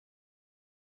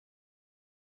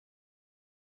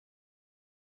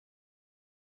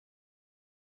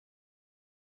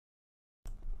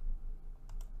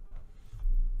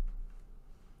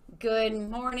Good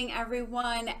morning,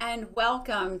 everyone, and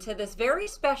welcome to this very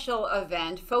special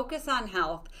event, Focus on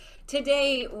Health.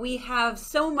 Today, we have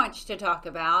so much to talk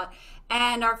about,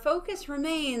 and our focus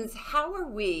remains how are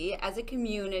we as a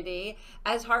community,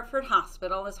 as Hartford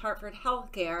Hospital, as Hartford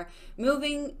Healthcare,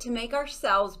 moving to make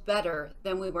ourselves better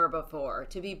than we were before,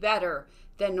 to be better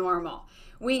than normal.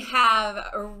 We have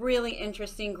a really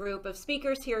interesting group of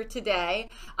speakers here today.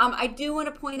 I do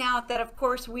want to point out that, of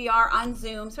course, we are on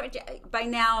Zoom. So by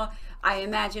now, I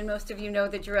imagine most of you know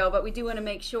the drill, but we do want to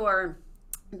make sure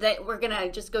that we're going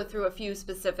to just go through a few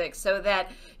specifics so that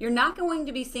you're not going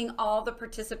to be seeing all the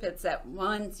participants at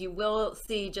once. You will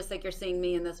see, just like you're seeing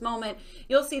me in this moment,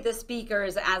 you'll see the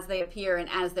speakers as they appear and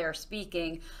as they're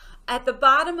speaking. At the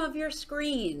bottom of your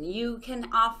screen, you can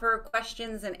offer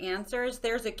questions and answers.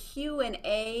 There's a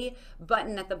Q&A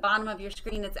button at the bottom of your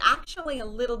screen. It's actually a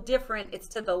little different. It's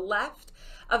to the left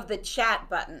of the chat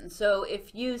button. So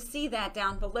if you see that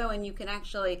down below and you can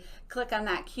actually click on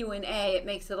that Q&A, it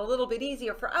makes it a little bit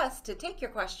easier for us to take your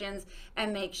questions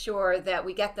and make sure that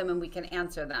we get them and we can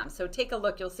answer them. So take a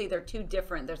look, you'll see they're two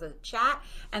different. There's a chat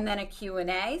and then a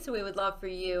Q&A. So we would love for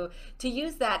you to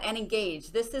use that and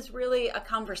engage. This is really a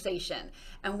conversation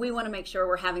and we want to make sure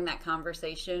we're having that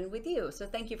conversation with you. So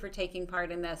thank you for taking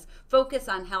part in this Focus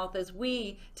on Health as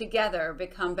we together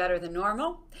become better than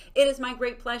normal. It is my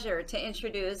great pleasure to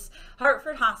introduce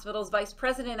Hartford Hospital's Vice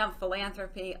President of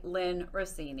Philanthropy, Lynn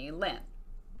Rossini. Lynn.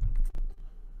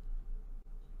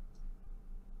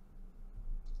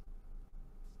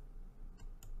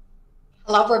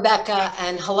 Hello, Rebecca,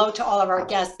 and hello to all of our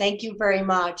guests. Thank you very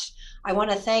much. I want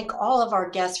to thank all of our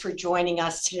guests for joining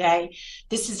us today.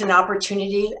 This is an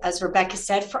opportunity, as Rebecca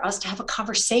said, for us to have a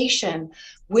conversation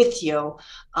with you.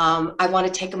 I want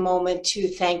to take a moment to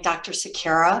thank Dr.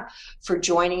 Sakara for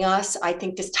joining us. I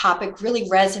think this topic really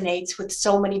resonates with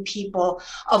so many people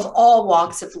of all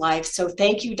walks of life. So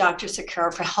thank you, Dr.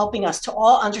 Sakara, for helping us to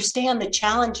all understand the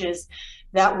challenges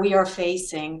that we are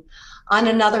facing. On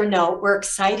another note, we're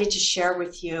excited to share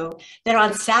with you that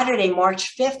on Saturday,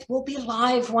 March 5th, we'll be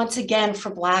live once again for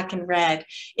Black and Red.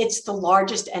 It's the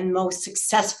largest and most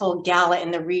successful gala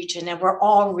in the region, and we're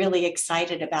all really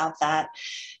excited about that.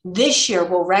 This year,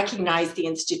 we'll recognize the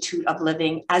Institute of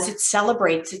Living as it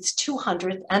celebrates its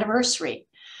 200th anniversary.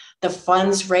 The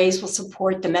funds raised will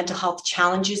support the mental health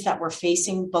challenges that we're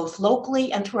facing both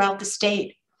locally and throughout the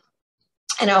state.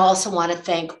 And I also want to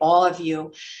thank all of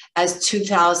you as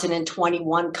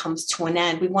 2021 comes to an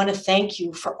end. We want to thank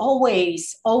you for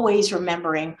always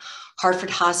remembering Hartford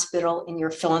Hospital in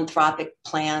your philanthropic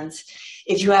plans.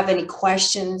 If you have any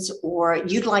questions or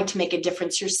you'd like to make a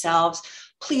difference yourselves,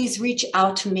 please reach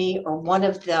out to me or one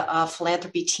of the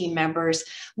philanthropy team members.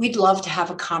 We'd love to have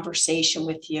a conversation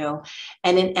with you.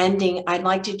 And in ending, I'd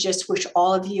like to just wish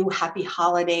all of you happy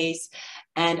holidays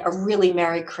and a really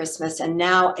Merry Christmas. And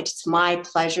now it's my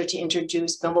pleasure to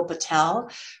introduce Bimal Patel,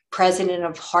 President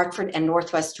of Hartford and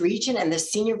Northwest Region and the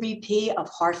Senior VP of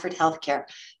Hartford Healthcare.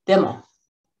 Bimal.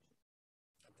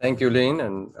 Thank you, Lynn,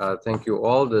 and thank you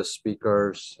all the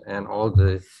speakers and all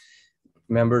the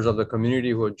members of the community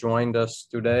who have joined us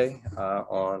today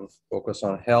on Focus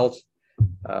on Health.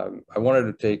 I wanted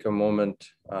to take a moment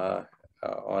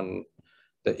on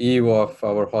the eve of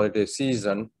our holiday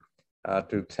season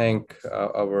to thank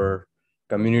our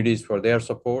communities for their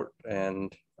support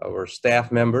and our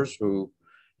staff members who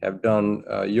have done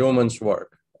yeoman's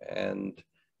work, and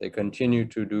they continue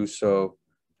to do so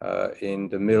in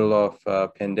the middle of a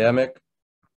pandemic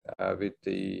with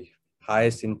the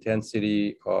highest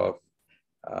intensity of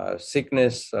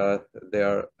sickness. They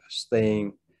are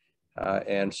staying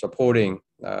and supporting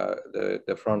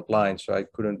the front line. So I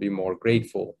couldn't be more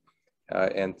grateful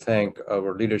and thank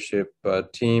our leadership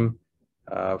team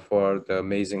for the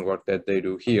amazing work that they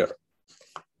do here.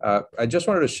 I just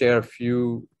wanted to share a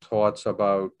few thoughts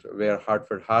about where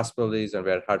Hartford Hospital is and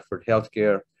where Hartford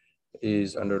Healthcare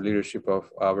is under leadership of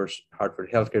our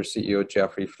Hartford Healthcare CEO,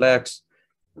 Jeffrey Flex.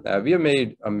 We have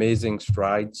made amazing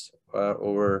strides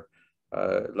over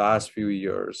last few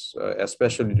years,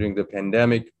 especially during the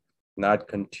pandemic, not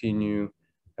continue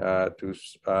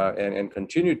and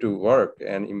continue to work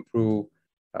and improve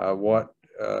what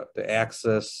the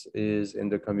access is in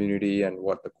the community and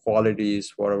what the quality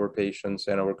is for our patients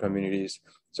and our communities.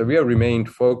 So we have remained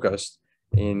focused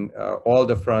in all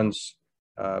the fronts,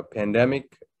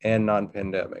 pandemic and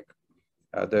non-pandemic.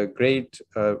 The great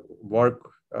work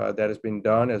that has been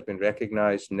done has been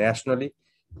recognized nationally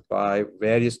by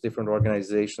various different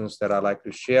organizations that I'd like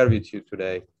to share with you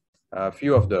today. A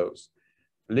few of those.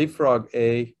 Leapfrog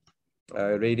A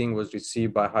rating was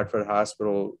received by Hartford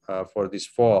Hospital for this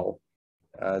fall.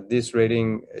 This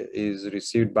rating is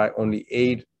received by only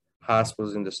 8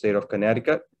 hospitals in the state of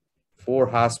Connecticut. 4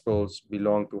 hospitals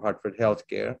belong to Hartford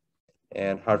HealthCare,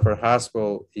 and Hartford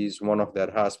Hospital is one of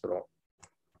that hospital.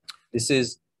 This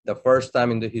is the first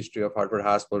time in the history of Hartford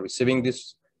Hospital receiving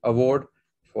this award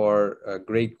for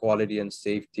great quality and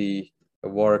safety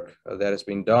work that has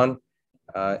been done.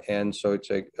 And so it's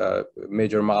a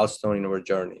major milestone in our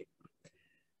journey.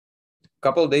 A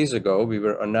couple of days ago, we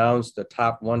were announced the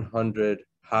top 100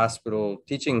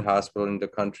 teaching hospital in the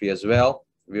country as well.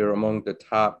 We are among the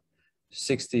top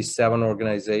 67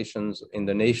 organizations in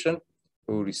the nation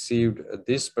who received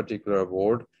this particular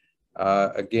award.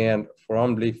 Again,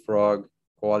 from Leapfrog,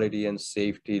 quality and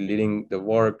safety, leading the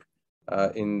work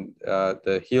in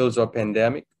the heels of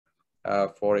pandemic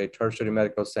for a tertiary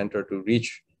medical center to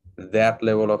reach that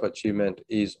level of achievement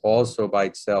is also by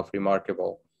itself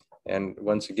remarkable. And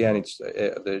once again,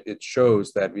 it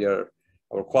shows that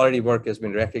our quality work has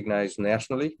been recognized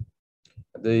nationally.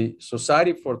 The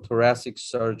Society for Thoracic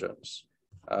Surgeons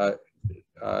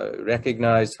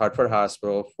recognized Hartford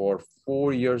Hospital for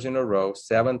 4 years in a row,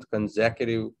 7th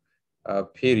consecutive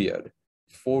period,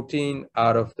 14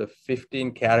 out of the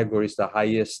 15 categories, the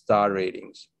highest star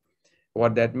ratings.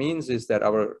 What that means is that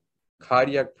our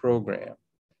cardiac program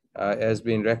has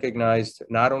been recognized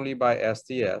not only by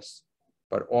STS,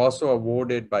 but also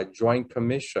awarded by Joint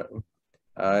Commission.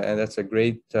 And that's a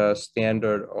great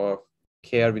standard of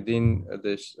care within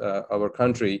our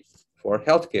country for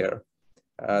healthcare,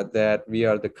 that we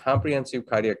are the comprehensive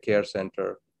cardiac care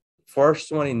center,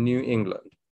 first one in New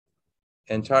England.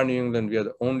 Entire New England, we are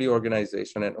the only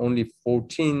organization, and only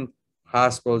 14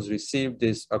 hospitals received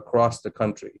this across the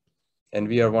country, and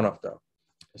we are one of them.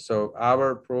 So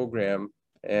our program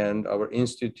and our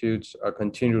institutes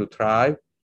continue to thrive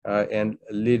and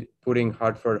putting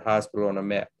Hartford Hospital on a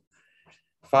map.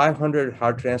 500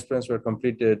 heart transplants were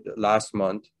completed last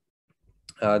month.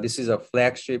 This is a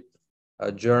flagship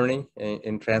journey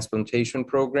in transplantation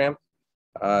program.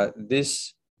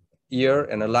 This year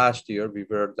and last year, we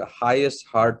were the highest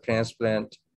heart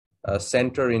transplant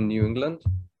center in New England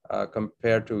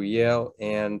compared to Yale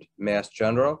and Mass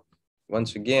General.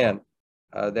 Once again,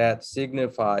 that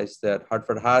signifies that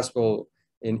Hartford Hospital,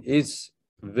 in its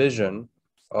vision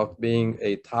of being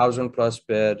a 1,000+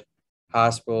 bed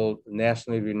hospital,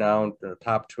 nationally renowned,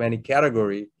 top 20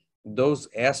 category, those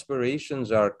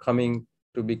aspirations are coming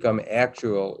to become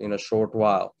actual in a short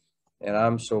while. And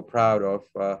I'm so proud of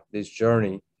this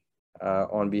journey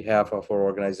on behalf of our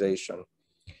organization.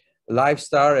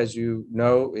 LifeStar, as you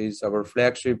know, is our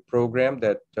flagship program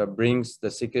that brings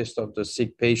the sickest of the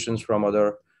sick patients from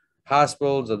other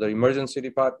hospitals or the emergency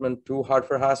department to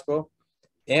Hartford Hospital,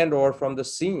 and or from the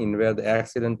scene where the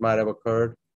accident might have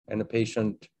occurred and the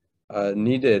patient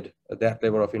needed that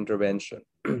level of intervention.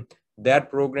 That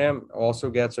program also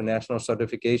gets a national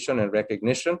certification and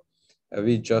recognition.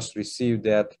 We just received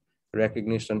that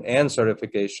recognition and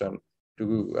certification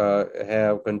to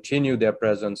have continued their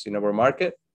presence in our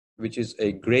market, which is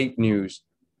a great news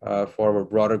for our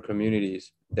broader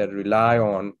communities that rely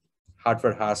on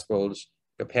Hartford Hospital's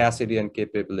capacity and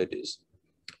capabilities.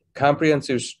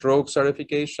 Comprehensive stroke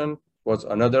certification was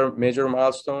another major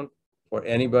milestone for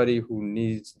anybody who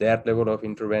needs that level of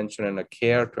intervention and a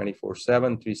care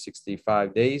 24/7,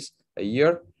 365 days a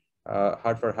year.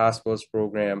 Hartford Hospital's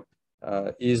program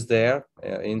is there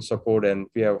in support, and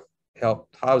we have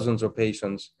helped thousands of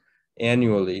patients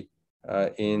annually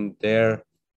in their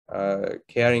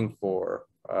caring for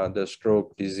the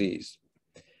stroke disease.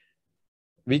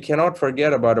 We cannot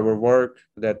forget about our work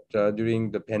that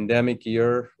during the pandemic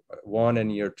year 1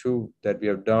 and year 2 that we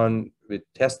have done with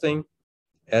testing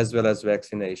as well as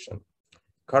vaccination.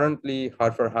 Currently,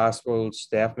 Hartford Hospital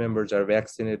staff members are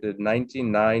vaccinated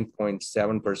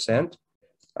 99.7%.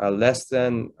 Less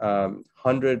than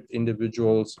 100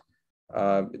 individuals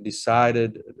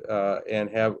decided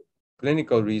and have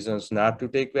clinical reasons not to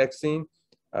take vaccine,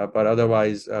 but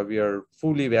otherwise we are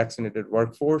fully vaccinated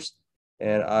workforce.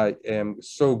 And I am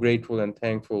so grateful and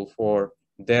thankful for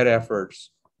their efforts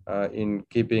in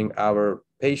keeping our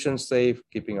patients safe,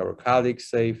 keeping our colleagues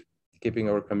safe, keeping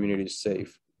our communities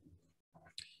safe.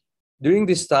 During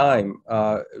this time,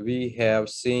 we have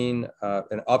seen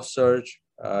an upsurge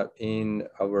in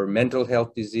our mental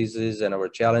health diseases and our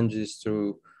challenges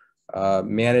through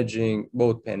managing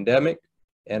both pandemic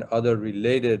and other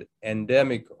related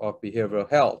endemic of behavioral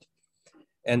health.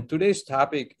 And today's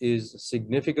topic is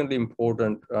significantly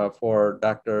important for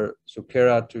Dr.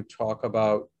 Sukhera to talk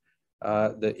about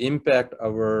the impact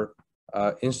our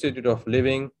Institute of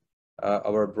Living,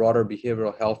 our broader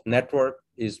behavioral health network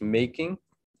is making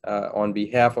on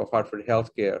behalf of Hartford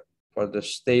HealthCare for the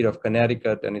state of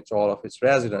Connecticut and all of its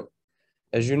residents.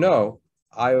 As you know,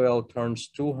 IOL turns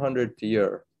 200th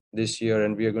year this year,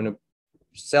 and we are going to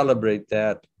celebrate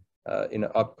that in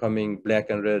an upcoming Black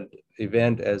and Red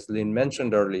event, as Lynn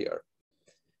mentioned earlier.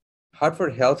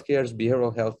 Hartford Healthcare's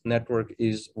behavioral health network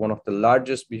is one of the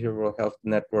largest behavioral health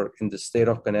network in the state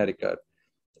of Connecticut.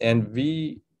 And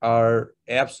we are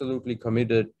absolutely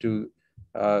committed to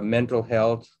mental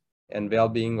health and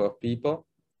well-being of people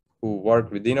who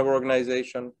work within our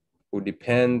organization, who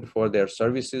depend for their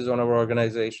services on our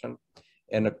organization,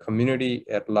 and a community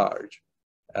at large.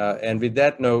 And with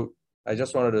that note, I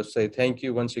just wanted to say thank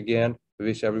you once again. We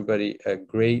wish everybody a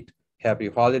great, happy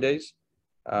holidays,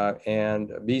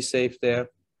 and be safe there.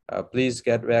 Please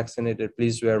get vaccinated,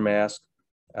 please wear masks,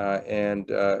 and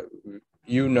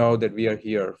you know that we are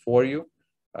here for you.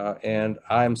 And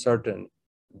I'm certain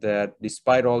that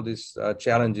despite all these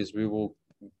challenges, we will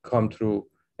come through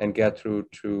and get through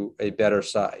to a better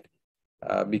side,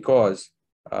 because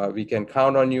we can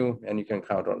count on you and you can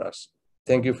count on us.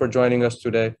 Thank you for joining us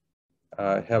today.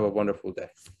 Have a wonderful day.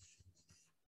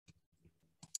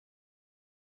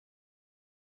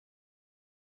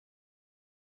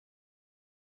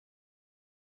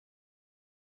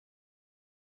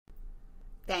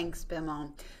 Thanks,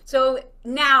 Bimal. So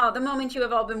now, the moment you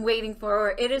have all been waiting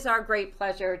for, it is our great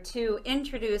pleasure to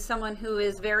introduce someone who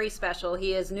is very special.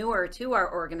 He is newer to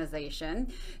our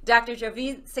organization. Dr.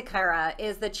 Javeed Sekhera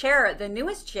is the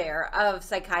newest chair of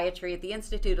psychiatry at the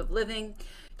Institute of Living,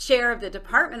 chair of the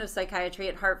Department of Psychiatry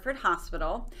at Hartford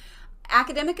Hospital,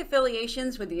 academic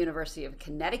affiliations with the University of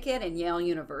Connecticut and Yale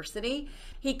University.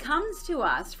 He comes to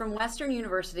us from Western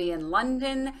University in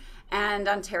London and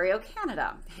Ontario,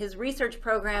 Canada. His research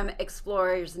program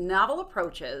explores novel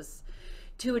approaches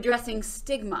to addressing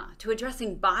stigma, to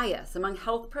addressing bias among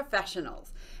health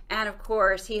professionals. And of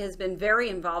course, he has been very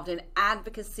involved in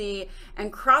advocacy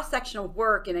and cross-sectional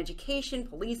work in education,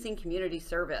 policing, community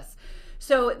service.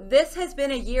 So this has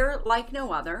been a year like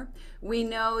no other. We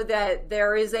know that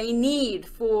there is a need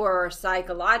for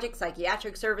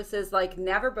psychiatric services like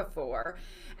never before.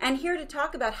 And here to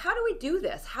talk about how do we do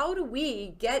this? How do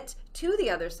we get to the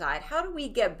other side? How do we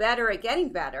get better at getting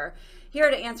better? Here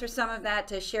to answer some of that,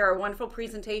 to share a wonderful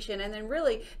presentation, and then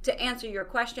really to answer your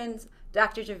questions,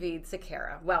 Dr. Javeed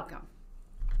Sekhera. Welcome.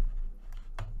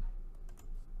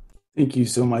 Thank you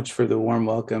so much for the warm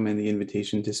welcome and the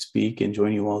invitation to speak and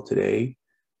join you all today.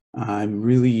 I'm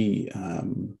really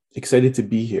excited to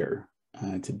be here,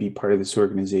 to be part of this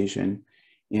organization,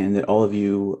 and that all of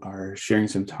you are sharing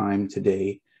some time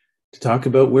today to talk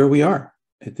about where we are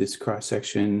at this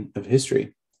cross-section of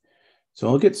history. So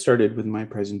I'll get started with my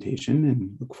presentation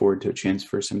and look forward to a chance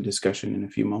for some discussion in a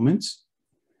few moments.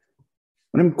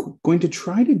 What I'm going to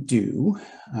try to do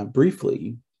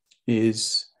briefly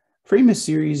is frame a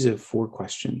series of 4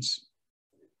 questions.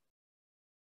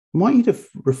 I want you to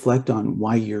reflect on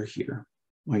why you're here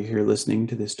listening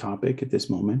to this topic at this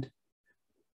moment.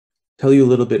 Tell you a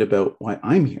little bit about why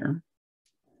I'm here.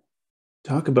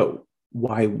 Talk about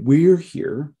why we're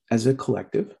here as a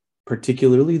collective,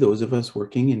 particularly those of us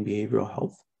working in behavioral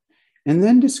health, and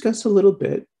then discuss a little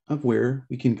bit of where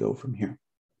we can go from here.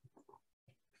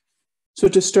 So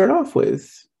to start off with,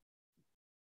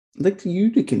 I'd like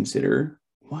you to consider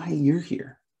why you're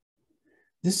here.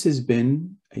 This has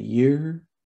been a year,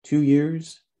 2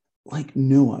 years, like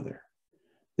no other.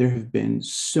 There have been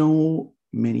so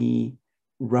many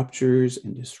ruptures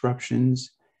and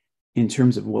disruptions in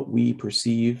terms of what we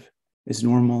perceive as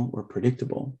normal or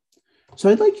predictable. So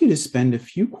I'd like you to spend a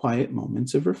few quiet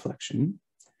moments of reflection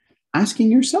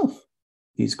asking yourself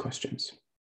these questions.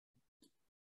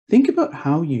 Think about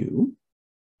how you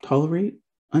tolerate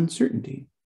uncertainty,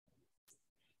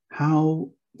 how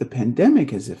the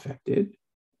pandemic has affected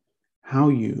how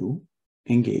you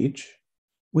engage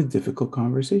with difficult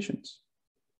conversations.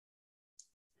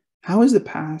 How has the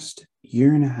past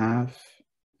year and a half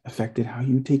affected how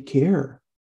you take care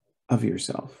of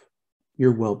yourself,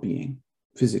 your well-being,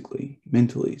 physically,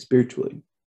 mentally, spiritually?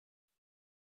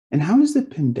 And how has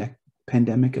the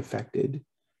pandemic affected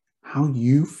how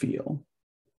you feel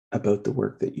about the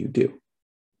work that you do?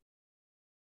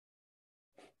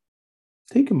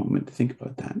 Take a moment to think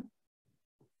about that.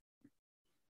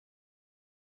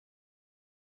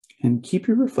 And keep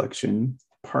your reflection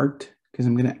parked, because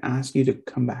I'm going to ask you to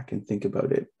come back and think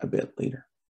about it a bit later.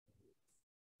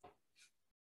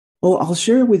 Well, I'll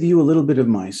share with you a little bit of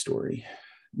my story.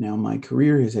 Now, my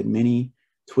career has had many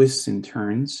twists and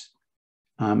turns,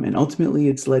 and ultimately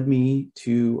it's led me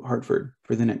to Hartford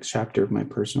for the next chapter of my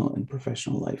personal and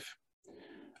professional life.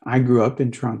 I grew up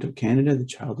in Toronto, Canada, the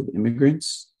child of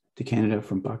immigrants to Canada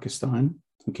from Pakistan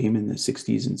who came in the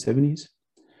 60s and 70s.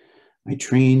 I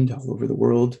trained all over the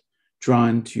world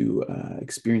drawn to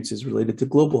experiences related to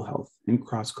global health and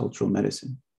cross-cultural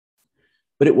medicine.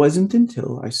 But it wasn't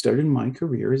until I started my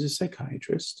career as a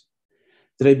psychiatrist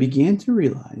that I began to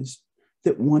realize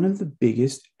that one of the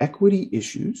biggest equity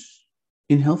issues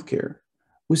in healthcare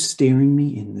was staring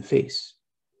me in the face.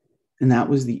 And that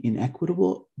was the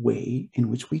inequitable way in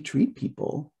which we treat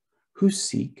people who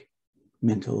seek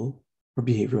mental or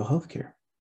behavioral health care.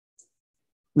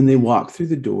 When they walk through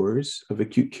the doors of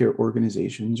acute care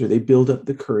organizations or they build up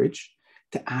the courage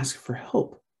to ask for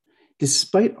help,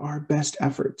 despite our best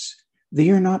efforts, they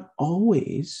are not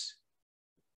always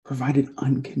provided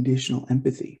unconditional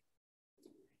empathy.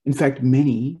 In fact,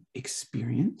 many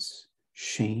experience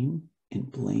shame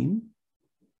and blame.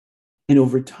 And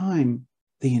over time,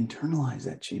 they internalize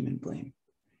that shame and blame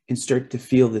and start to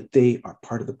feel that they are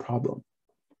part of the problem.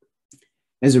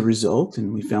 As a result,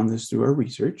 and we found this through our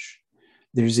research,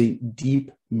 there's a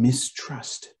deep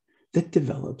mistrust that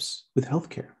develops with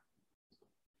healthcare.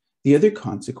 The other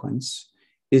consequence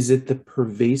is that the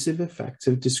pervasive effects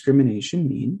of discrimination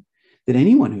mean that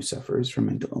anyone who suffers from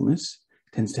mental illness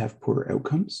tends to have poorer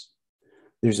outcomes.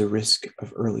 There's a risk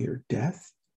of earlier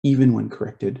death, even when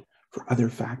corrected for other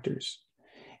factors.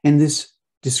 And this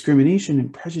discrimination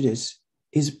and prejudice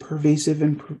is pervasive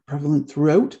and prevalent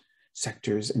throughout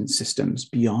sectors and systems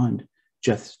beyond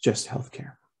just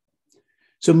healthcare.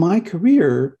 So my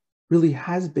career really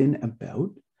has been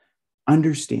about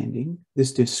understanding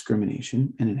this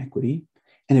discrimination and inequity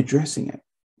and addressing it,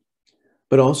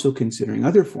 but also considering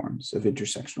other forms of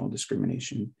intersectional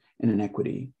discrimination and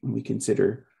inequity when we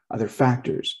consider other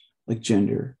factors like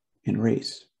gender and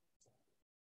race.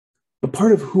 But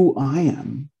part of who I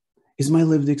am is my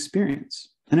lived experience.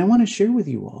 And I want to share with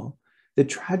you all that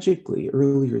tragically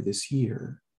earlier this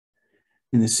year,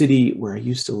 in the city where I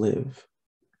used to live,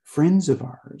 friends of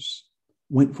ours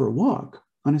went for a walk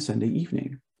on a Sunday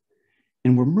evening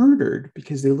and were murdered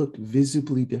because they looked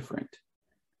visibly different.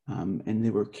 And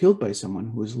they were killed by someone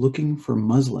who was looking for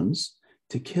Muslims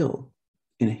to kill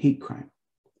in a hate crime.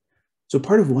 So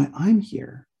part of why I'm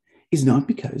here is not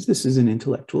because this is an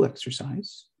intellectual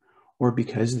exercise or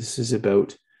because this is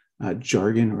about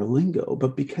jargon or lingo,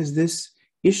 but because this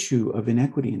issue of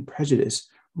inequity and prejudice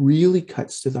really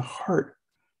cuts to the heart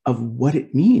of what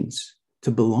it means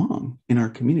to belong in our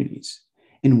communities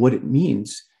and what it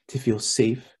means to feel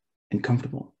safe and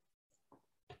comfortable.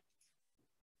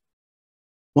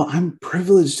 Well, I'm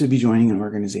privileged to be joining an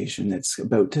organization that's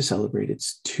about to celebrate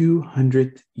its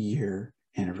 200th year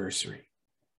anniversary.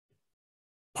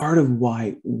 Part of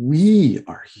why we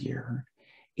are here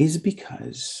is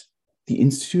because the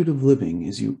Institute of Living,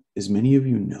 as many of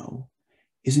you know,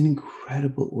 is an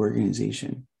incredible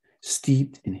organization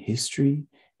steeped in history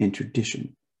and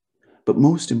tradition. But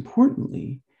most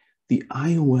importantly, the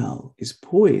IOL is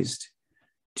poised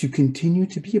to continue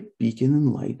to be a beacon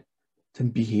and light to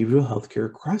behavioral healthcare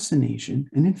across the nation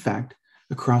and, in fact,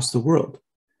 across the world.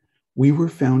 We were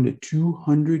founded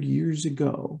 200 years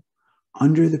ago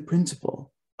under the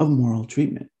principle of moral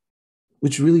treatment,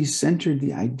 which really centered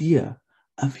the idea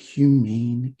of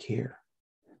humane care,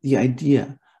 the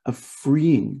idea of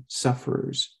freeing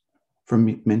sufferers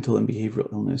from mental and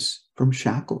behavioral illness from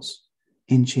shackles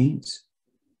and chains.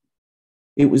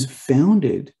 It was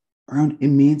founded around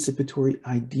emancipatory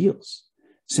ideals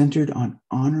centered on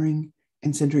honoring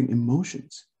and centering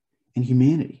emotions and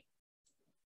humanity.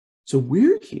 So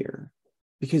we're here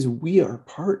because we are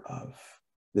part of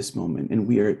this moment and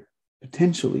we are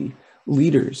potentially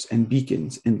leaders and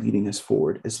beacons in leading us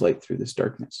forward as light through this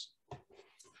darkness.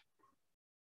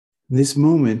 This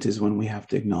moment is when we have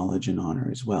to acknowledge and honor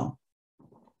as well.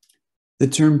 The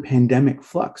term pandemic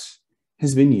flux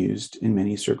has been used in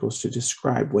many circles to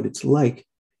describe what it's like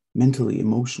mentally,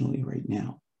 emotionally right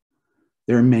now.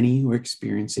 There are many who are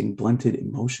experiencing blunted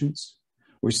emotions.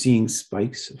 We're seeing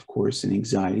spikes, of course, in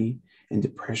anxiety and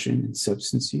depression and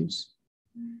substance use.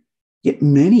 Yet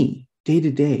many, day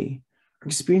to day, are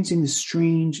experiencing this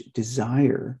strange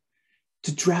desire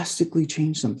to drastically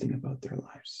change something about their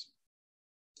lives.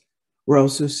 We're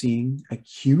also seeing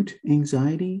acute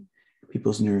anxiety.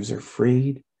 People's nerves are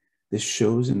frayed. This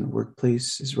shows in the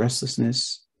workplace as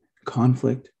restlessness,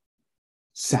 conflict,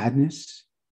 sadness,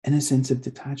 and a sense of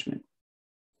detachment.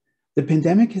 The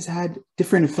pandemic has had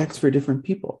different effects for different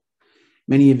people.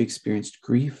 Many have experienced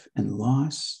grief and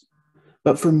loss,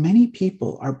 but for many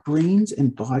people, our brains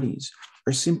and bodies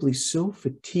are simply so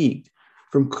fatigued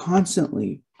from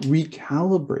constantly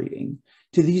recalibrating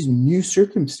to these new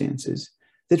circumstances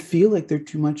that feel like they're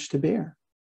too much to bear.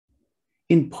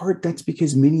 In part, that's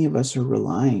because many of us are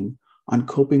relying on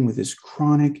coping with this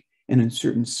chronic and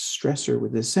uncertain stressor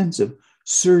with a sense of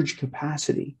surge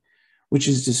capacity, which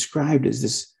is described as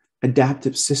this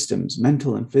adaptive systems,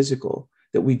 mental and physical,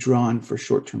 that we draw on for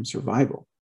short-term survival.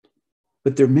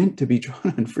 But they're meant to be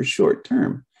drawn on for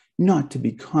short-term, not to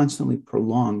be constantly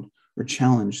prolonged or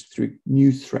challenged through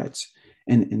new threats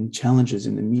and challenges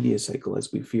in the media cycle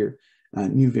as we fear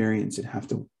new variants and have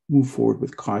to move forward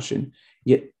with caution,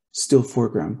 yet still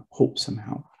foreground hope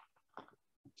somehow.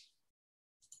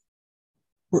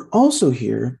 We're also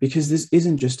here because this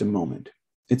isn't just a moment,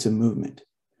 it's a movement.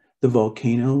 The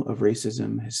volcano of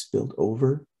racism has spilled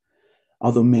over.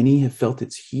 Although many have felt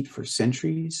its heat for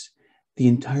centuries, the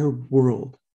entire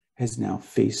world has now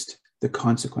faced the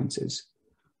consequences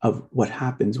of what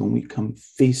happens when we come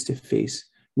face to face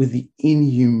with the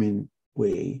inhuman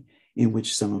way in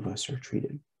which some of us are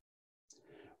treated.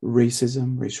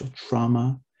 Racism, racial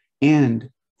trauma, and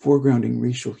foregrounding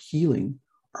racial healing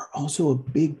are also a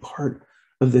big part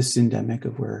of this endemic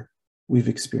of where we've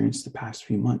experienced the past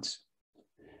few months.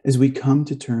 As we come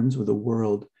to terms with a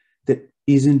world that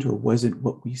isn't or wasn't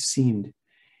what we seemed,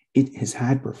 it has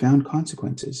had profound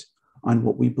consequences on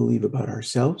what we believe about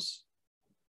ourselves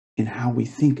and how we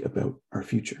think about our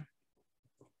future.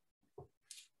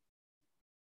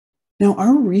 Now,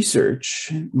 our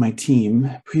research, my team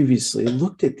previously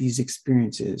looked at these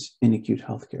experiences in acute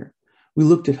healthcare. We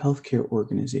looked at healthcare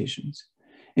organizations.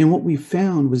 And what we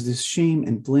found was this shame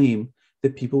and blame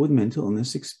that people with mental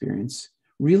illness experience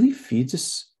really feeds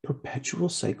a perpetual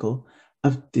cycle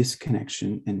of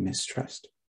disconnection and mistrust.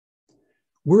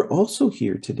 We're also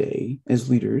here today as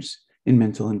leaders in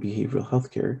mental and behavioral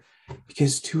healthcare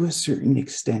because to a certain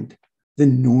extent, the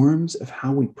norms of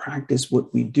how we practice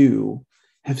what we do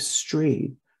have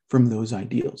strayed from those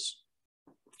ideals.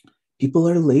 People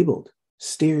are labeled,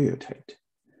 stereotyped.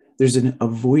 There's an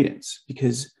avoidance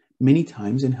because many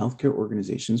times in healthcare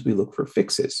organizations, we look for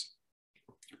fixes.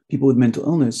 People with mental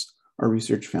illness, our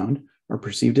research found, are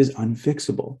perceived as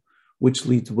unfixable, which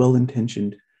leads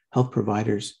well-intentioned health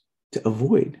providers to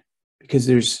avoid because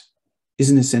there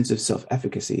isn't a sense of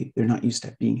self-efficacy. They're not used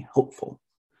to being helpful.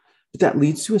 But that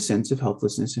leads to a sense of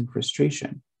helplessness and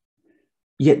frustration.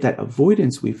 Yet that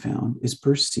avoidance we found is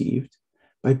perceived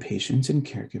by patients and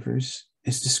caregivers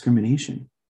as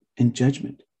discrimination and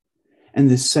judgment. And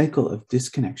this cycle of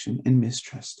disconnection and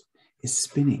mistrust is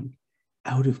spinning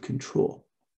out of control.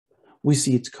 We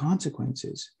see its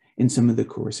consequences in some of the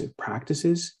coercive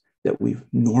practices that we've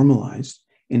normalized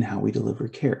in how we deliver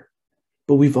care.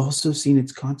 But we've also seen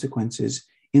its consequences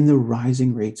in the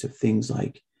rising rates of things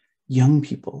like young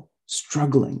people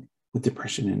struggling with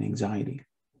depression and anxiety.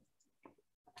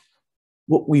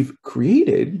 What we've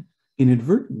created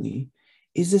inadvertently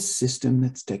is a system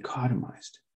that's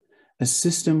dichotomized, a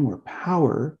system where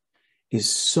power is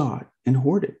sought and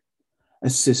hoarded, a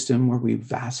system where we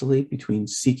vacillate between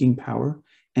seeking power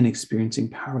and experiencing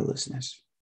powerlessness.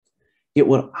 Yet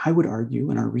what I would argue,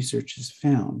 and our research has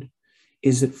found,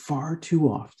 is that far too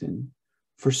often,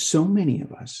 for so many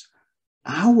of us,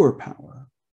 our power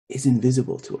is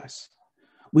invisible to us.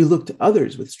 We look to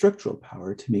others with structural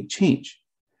power to make change.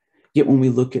 Yet when we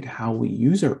look at how we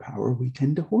use our power, we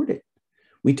tend to hoard it.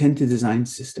 We tend to design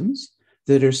systems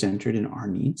that are centered in our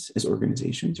needs as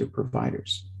organizations or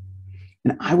providers.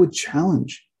 And I would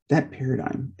challenge that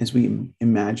paradigm as we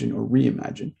imagine or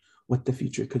reimagine what the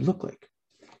future could look like.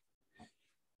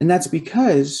 And that's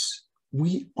because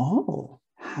we all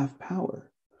have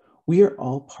power. We are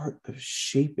all part of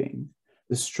shaping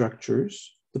the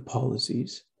structures, the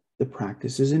policies, the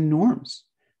practices and norms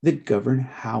that govern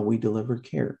how we deliver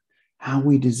care, how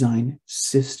we design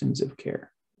systems of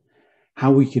care,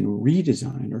 how we can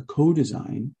redesign or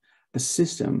co-design a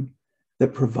system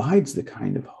that provides the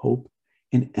kind of hope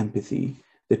and empathy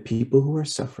that people who are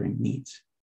suffering need.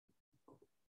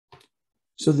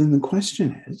 So then the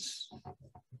question is,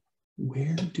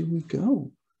 where do we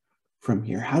go from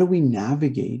here? How do we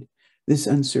navigate this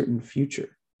uncertain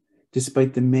future,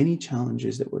 despite the many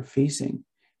challenges that we're facing in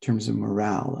terms of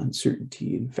morale,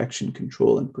 uncertainty, infection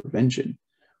control and prevention,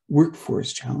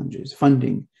 workforce challenges,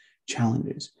 funding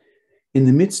challenges? In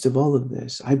the midst of all of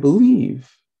this, I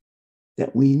believe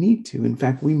that we need to, in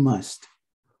fact, we must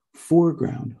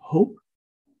foreground hope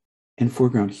and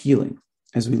foreground healing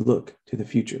as we look to the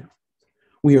future.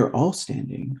 We are all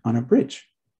standing on a bridge,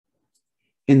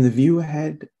 and the view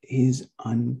ahead is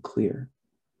unclear.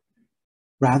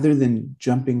 Rather than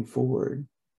jumping forward,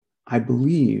 I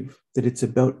believe that it's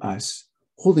about us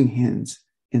holding hands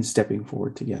and stepping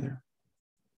forward together.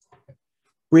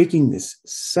 Breaking this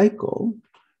cycle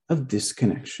of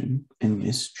disconnection and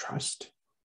mistrust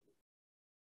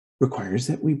requires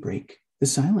that we break the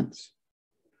silence.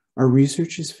 Our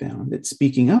research has found that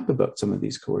speaking up about some of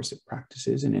these coercive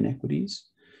practices and inequities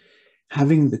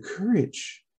having the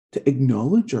courage to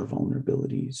acknowledge our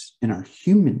vulnerabilities and our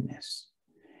humanness,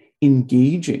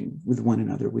 engaging with one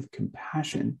another with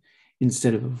compassion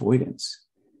instead of avoidance,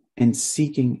 and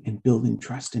seeking and building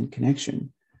trust and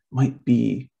connection might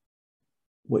be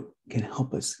what can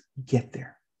help us get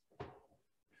there.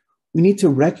 We need to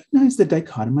recognize the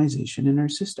dichotomization in our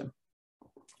system,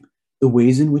 the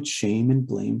ways in which shame and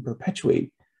blame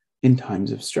perpetuate in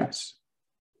times of stress.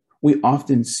 We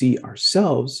often see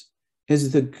ourselves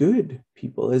as the good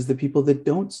people, as the people that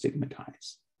don't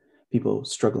stigmatize people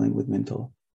struggling with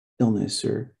mental illness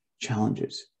or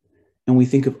challenges. And we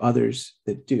think of others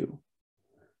that do.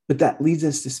 But that leads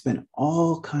us to spend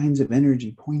all kinds of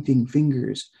energy pointing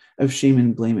fingers of shame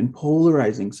and blame and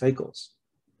polarizing cycles.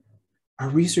 Our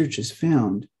research has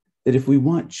found that if we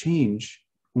want change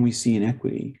when we see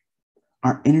inequity,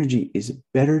 our energy is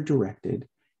better directed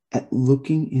at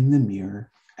looking in the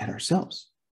mirror at ourselves.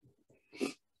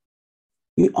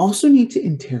 We also need to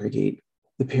interrogate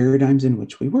the paradigms in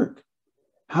which we work.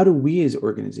 How do we as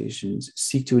organizations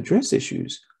seek to address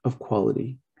issues of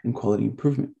quality and quality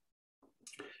improvement?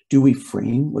 Do we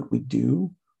frame what we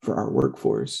do for our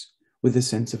workforce with a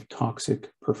sense of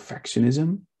toxic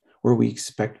perfectionism, where we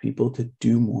expect people to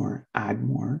do more, add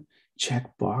more,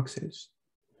 check boxes?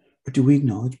 Or do we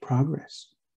acknowledge progress?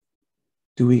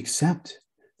 Do we accept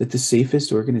that the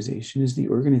safest organization is the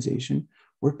organization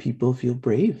where people feel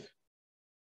brave?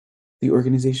 The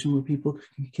organization where people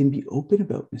can be open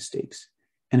about mistakes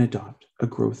and adopt a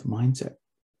growth mindset.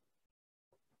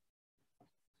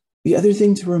 The other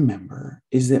thing to remember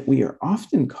is that we are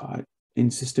often caught in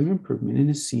system improvement in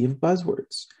a sea of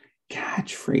buzzwords,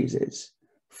 catchphrases,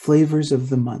 flavors of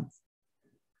the month,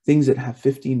 things that have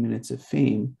 15 minutes of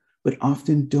fame, but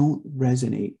often don't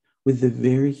resonate with the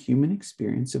very human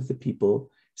experience of the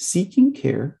people seeking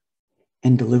care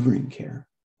and delivering care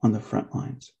on the front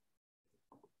lines.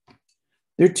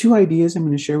 There are two ideas I'm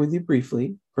going to share with you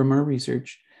briefly from our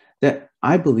research that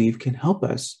I believe can help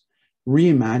us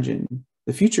reimagine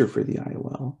the future for the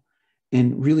IOL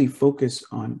and really focus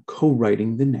on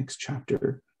co-writing the next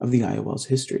chapter of the IOL's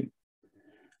history.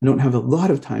 I don't have a lot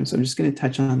of time, so I'm just going to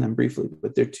touch on them briefly,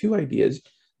 but there are two ideas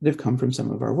that have come from some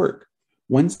of our work.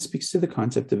 One speaks to the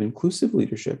concept of inclusive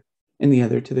leadership, and the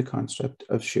other to the concept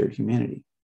of shared humanity.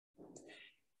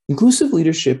 Inclusive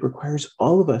leadership requires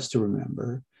all of us to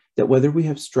remember that whether we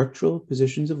have structural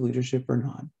positions of leadership or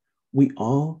not, we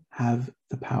all have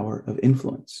the power of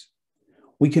influence.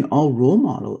 We can all role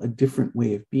model a different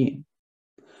way of being.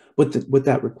 What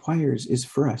that requires is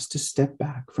for us to step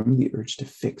back from the urge to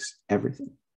fix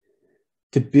everything,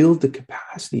 to build the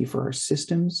capacity for our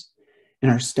systems and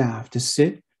our staff to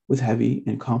sit with heavy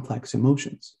and complex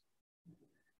emotions,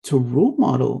 to role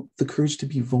model the courage to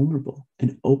be vulnerable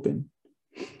and open,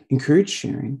 encourage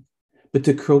sharing, but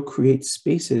to co-create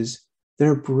spaces that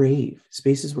are brave,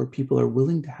 spaces where people are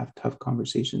willing to have tough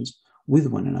conversations with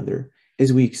one another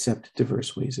as we accept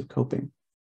diverse ways of coping.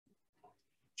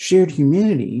 Shared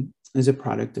humanity is a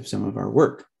product of some of our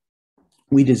work.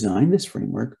 We designed this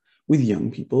framework with young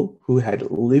people who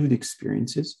had lived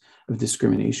experiences of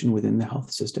discrimination within the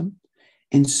health system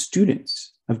and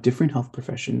students of different health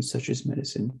professions such as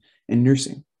medicine and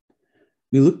nursing.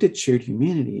 We looked at shared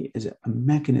humanity as a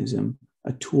mechanism,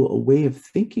 a tool, a way of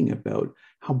thinking about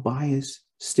how bias,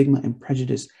 stigma, and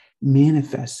prejudice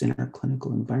manifests in our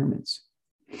clinical environments.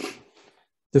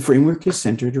 The framework is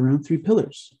centered around three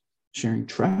pillars: sharing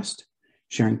trust,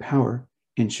 sharing power,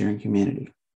 and sharing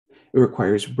humanity. It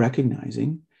requires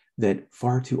recognizing that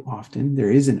far too often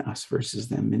there is an us versus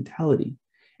them mentality.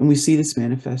 And we see this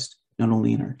manifest not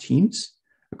only in our teams,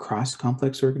 across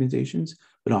complex organizations,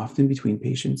 but often between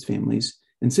patients, families,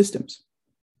 and systems.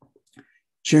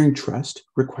 Sharing trust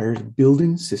requires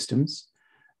building systems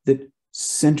that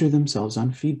center themselves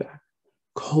on feedback,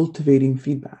 cultivating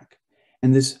feedback.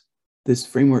 And this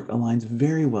framework aligns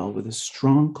very well with a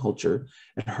strong culture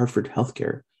at Hartford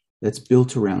Healthcare that's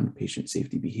built around patient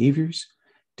safety behaviors,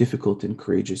 difficult and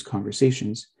courageous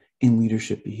conversations, and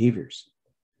leadership behaviors.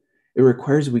 It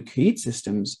requires we create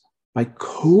systems by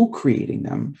co-creating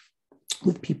them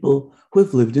with people who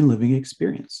have lived and living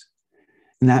experience.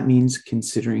 And that means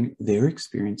considering their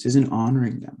experiences and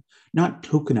honoring them, not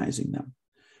tokenizing them,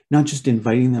 not just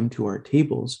inviting them to our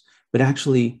tables, but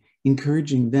actually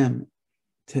encouraging them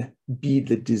to be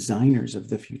the designers of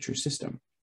the future system.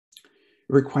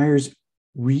 It requires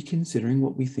reconsidering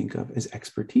what we think of as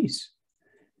expertise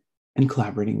and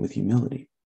collaborating with humility.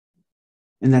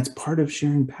 And that's part of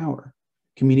sharing power,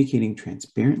 communicating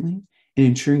transparently and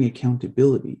ensuring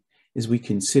accountability as we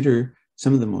consider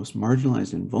some of the most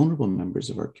marginalized and vulnerable members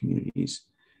of our communities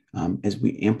as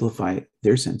we amplify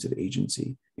their sense of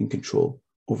agency and control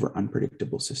over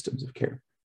unpredictable systems of care.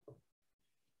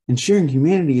 And sharing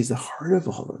humanity is the heart of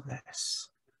all of this.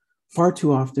 Far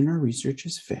too often, our research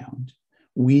has found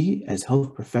we, as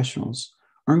health professionals,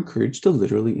 are encouraged to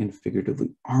literally and figuratively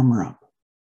armor up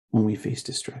when we face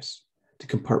distress, to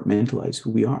compartmentalize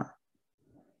who we are.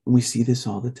 And we see this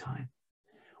all the time.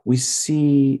 We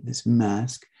see this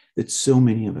mask that so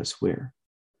many of us wear.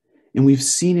 And we've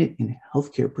seen it in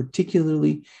healthcare,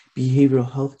 particularly behavioral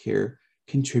healthcare,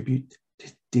 contribute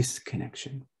to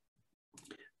disconnection.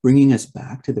 Bringing us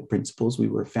back to the principles we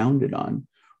were founded on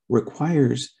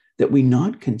requires that we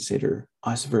not consider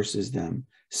us versus them,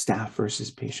 staff versus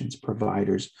patients,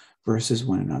 providers versus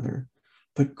one another,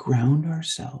 but ground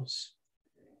ourselves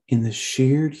in the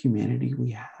shared humanity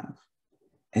we have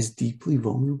as deeply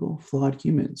vulnerable, flawed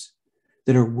humans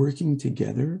that are working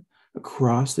together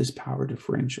across this power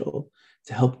differential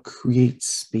to help create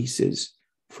spaces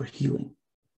for healing.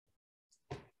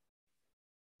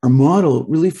 Our model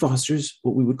really fosters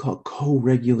what we would call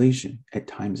co-regulation at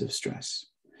times of stress.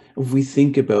 If we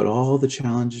think about all the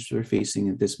challenges we're facing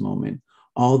at this moment,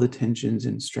 all the tensions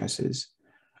and stresses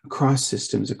across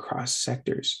systems, across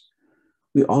sectors,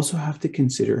 we also have to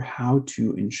consider how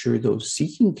to ensure those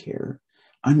seeking care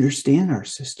understand our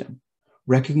system,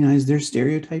 recognize their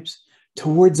stereotypes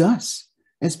towards us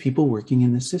as people working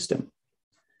in the system,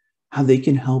 how they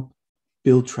can help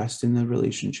build trust in the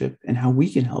relationship, and how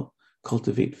we can help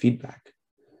cultivate feedback.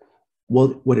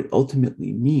 Well, what it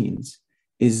ultimately means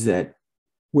is that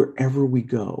wherever we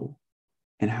go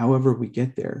and however we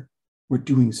get there, we're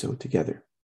doing so together.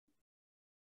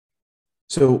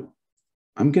 So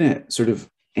I'm going to sort of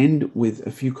end with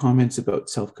a few comments about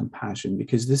self-compassion,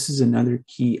 because this is another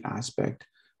key aspect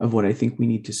of what I think we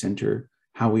need to center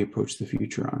how we approach the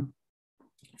future on.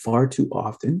 Far too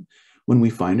often, when we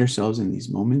find ourselves in these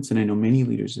moments, and I know many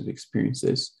leaders have experienced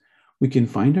this, we can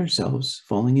find ourselves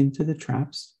falling into the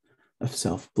traps of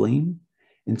self-blame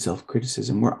and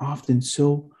self-criticism. We're often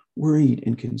so worried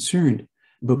and concerned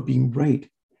about being right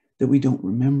that we don't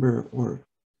remember or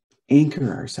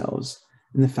anchor ourselves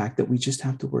in the fact that we just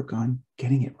have to work on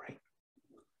getting it right.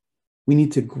 We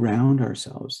need to ground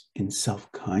ourselves in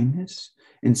self-kindness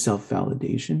and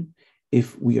self-validation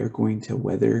if we are going to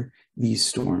weather these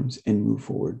storms and move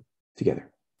forward together.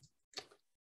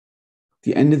 At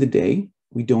the end of the day,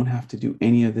 we don't have to do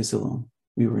any of this alone.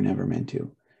 We were never meant to.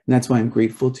 And that's why I'm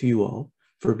grateful to you all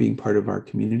for being part of our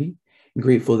community, and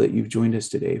grateful that you've joined us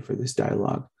today for this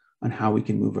dialogue on how we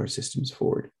can move our systems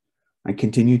forward. I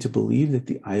continue to believe that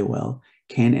the IOL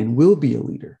can and will be a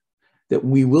leader, that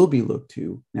we will be looked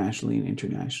to nationally and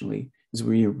internationally as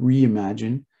we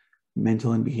reimagine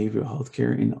mental and behavioral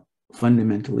healthcare in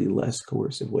fundamentally less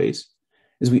coercive ways,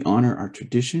 as we honor our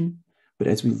tradition, but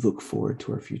as we look forward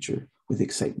to our future with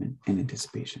excitement and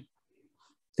anticipation.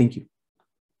 Thank you.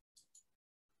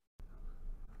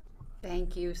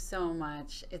 Thank you so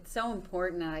much. It's so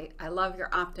important. I love your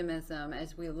optimism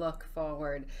as we look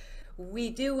forward.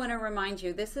 We do want to remind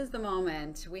you, this is the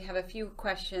moment. We have a few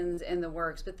questions in the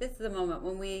works, but this is the moment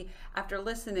when we, after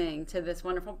listening to this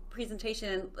wonderful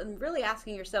presentation and really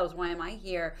asking yourselves, why am I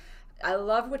here? I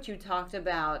love what you talked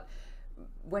about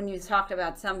when you talked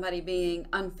about somebody being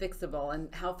unfixable,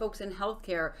 and how folks in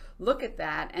healthcare look at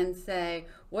that and say,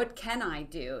 what can I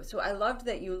do? So I loved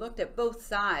that you looked at both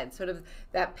sides, sort of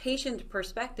that patient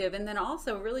perspective, and then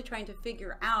also really trying to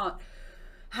figure out,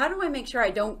 how do I make sure I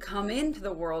don't come into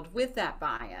the world with that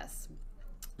bias?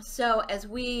 So as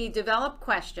we develop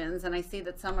questions, and I see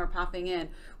that some are popping in,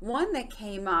 one that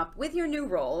came up with your new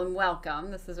role, and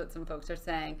welcome, this is what some folks are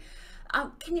saying.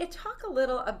 Can you talk a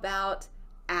little about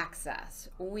access?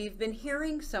 We've been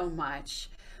hearing so much.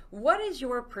 What is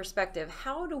your perspective?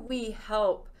 How do we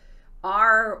help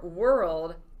our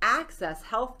world access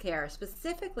healthcare,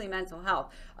 specifically mental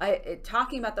health?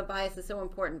 Talking about the bias is so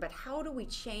important, but how do we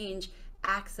change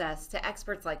access to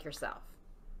experts like yourself?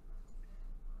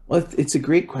 Well, it's a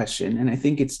great question, and I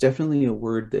think it's definitely a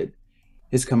word that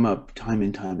has come up time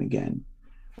and time again.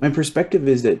 My perspective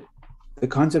is that the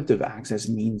concept of access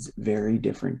means very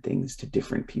different things to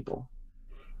different people.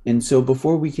 And so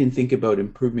before we can think about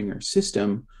improving our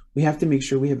system, we have to make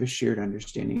sure we have a shared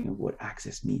understanding of what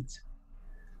access means.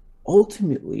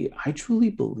 Ultimately, I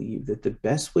truly believe that the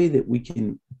best way that we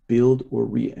can build or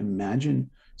reimagine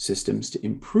systems to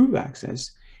improve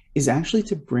access is actually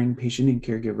to bring patient and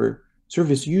caregiver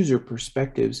service user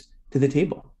perspectives to the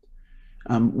table.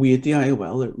 We at the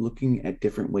IOL are looking at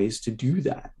different ways to do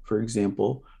that. For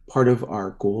example, part of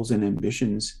our goals and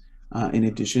ambitions, in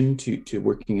addition to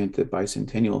working at the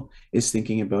bicentennial, is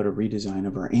thinking about a redesign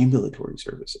of our ambulatory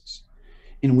services.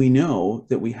 And we know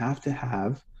that we have to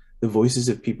have the voices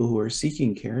of people who are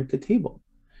seeking care at the table.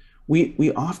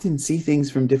 We often see things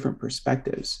from different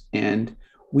perspectives, and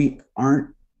we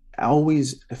aren't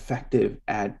always effective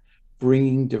at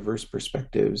bringing diverse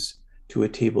perspectives to a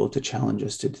table to challenge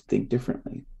us to think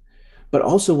differently. But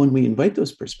also, when we invite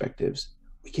those perspectives,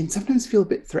 we can sometimes feel a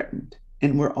bit threatened,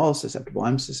 and we're all susceptible.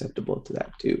 I'm susceptible to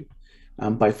that too,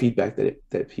 by feedback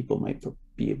that people might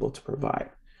be able to provide.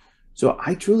 So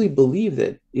I truly believe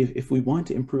that if we want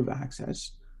to improve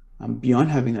access, beyond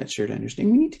having that shared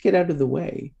understanding, we need to get out of the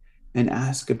way and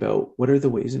ask about what are the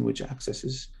ways in which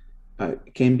access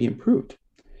can be improved.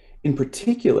 In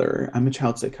particular, I'm a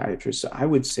child psychiatrist, so I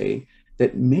would say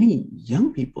that many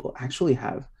young people actually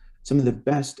have some of the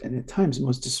best and at times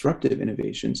most disruptive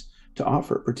innovations to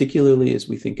offer, particularly as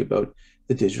we think about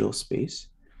the digital space.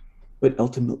 But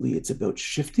ultimately, it's about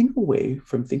shifting away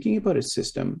from thinking about a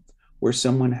system where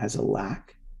someone has a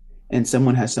lack and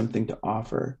someone has something to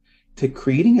offer, to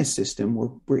creating a system where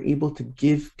we're able to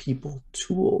give people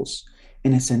tools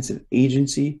and a sense of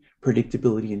agency,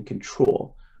 predictability, and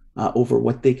control over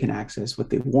what they can access, what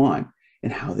they want,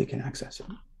 and how they can access it.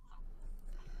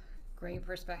 Great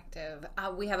perspective.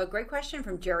 We have a great question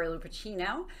from Jerry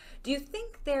Lupacino. Do you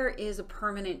think there is a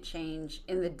permanent change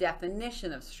in the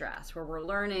definition of stress, where we're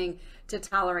learning to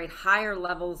tolerate higher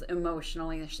levels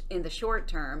emotionally in the short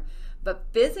term, but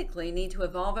physically need to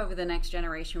evolve over the next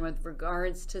generation with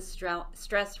regards to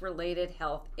stress-related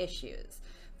health issues?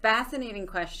 Fascinating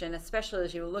question, especially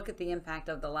as you look at the impact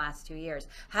of the last 2 years.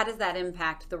 How does that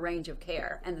impact the range of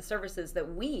care and the services that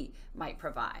we might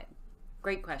provide?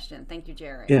 Great question. Thank you,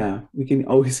 Jerry. Yeah, we can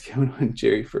always count on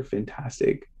Jerry for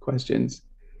fantastic questions.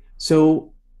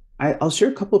 So I'll share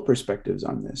a couple of perspectives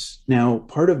on this. Now,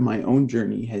 part of my own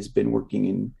journey has been working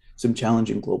in some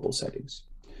challenging global settings.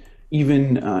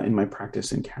 Even in my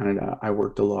practice in Canada, I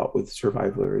worked a lot with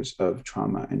survivors of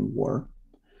trauma and war.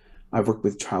 I've worked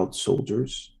with child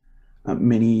soldiers,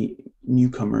 many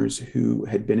newcomers who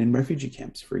had been in refugee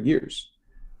camps for years.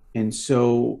 And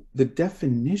so the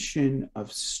definition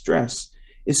of stress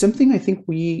is something I think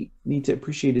we need to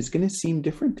appreciate is going to seem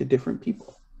different to different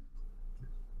people.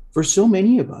 For so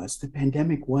many of us, the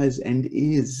pandemic was and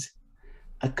is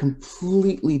a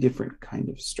completely different kind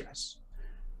of stress.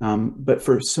 But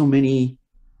for so many,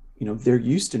 they're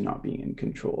used to not being in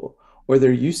control, or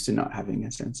they're used to not having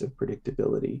a sense of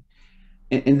predictability.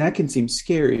 And that can seem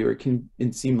scary, or it can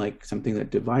seem like something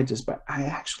that divides us. But I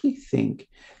actually think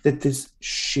that this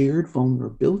shared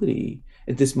vulnerability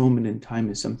at this moment in time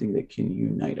is something that can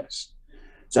unite us.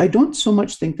 So I don't so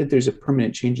much think that there's a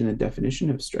permanent change in the definition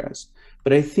of stress,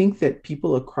 but I think that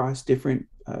people across different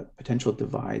potential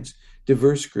divides,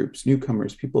 diverse groups,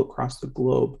 newcomers, people across the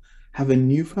globe have a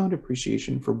newfound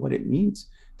appreciation for what it means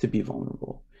to be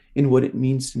vulnerable and what it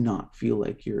means to not feel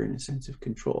like you're in a sense of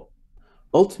control.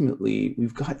 Ultimately,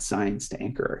 we've got science to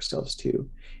anchor ourselves to.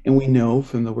 And we know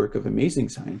from the work of amazing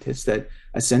scientists that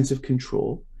a sense of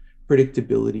control,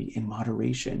 predictability, and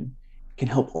moderation can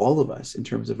help all of us in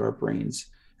terms of our brains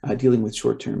dealing with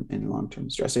short-term and long-term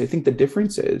stress. I think the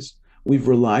difference is we've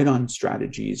relied on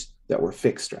strategies that were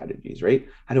fixed strategies, right?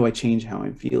 How do I change how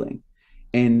I'm feeling?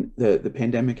 And the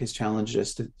pandemic has challenged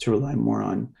us to rely more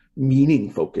on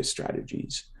meaning-focused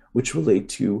strategies, which relate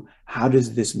to how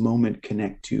does this moment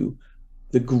connect to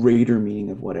the greater meaning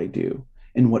of what I do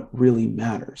and what really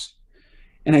matters.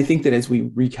 And I think that as we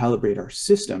recalibrate our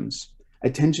systems,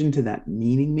 attention to that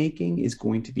meaning making is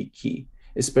going to be key,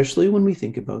 especially when we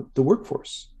think about the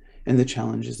workforce and the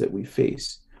challenges that we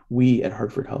face. We at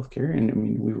Hartford Healthcare, and I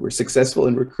mean, we were successful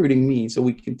in recruiting me, so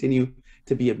we continue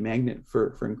to be a magnet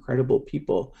for incredible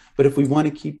people. But if we want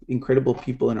to keep incredible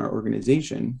people in our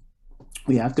organization,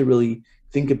 we have to really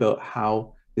think about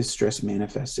how this stress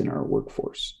manifests in our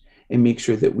workforce and make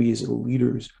sure that we as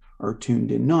leaders are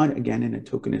tuned in, not again in a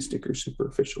tokenistic or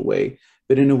superficial way,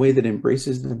 but in a way that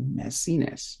embraces the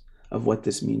messiness of what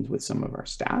this means with some of our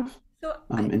staff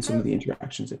and some of the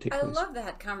interactions that take place. I love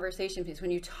that conversation piece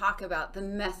when you talk about the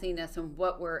messiness and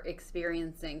what we're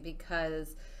experiencing,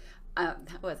 because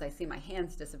as I see my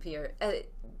hands disappear,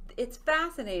 it's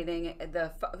fascinating,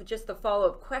 just the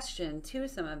follow-up question to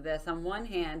some of this. On one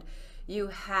hand, you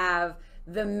have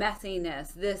the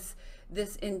messiness,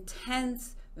 this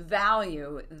intense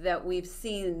value that we've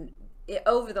seen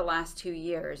over the last 2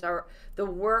 years, the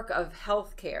work of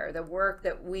healthcare, the work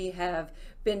that we have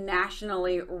been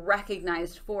nationally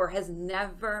recognized for has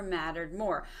never mattered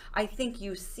more. I think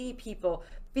you see people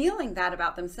feeling that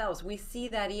about themselves. We see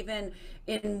that even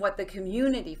in what the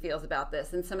community feels about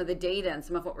this and some of the data and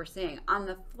some of what we're seeing. On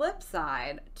the flip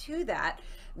side to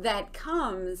that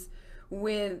comes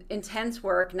with intense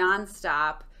work,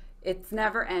 nonstop, It's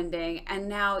never ending. And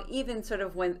now even sort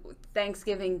of when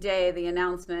Thanksgiving Day, the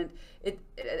announcement,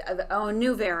 a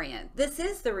new variant. This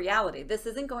is the reality. This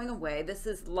isn't going away. This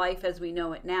is life as we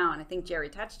know it now. And I think Jerry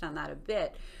touched on that a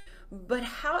bit. But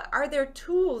how are there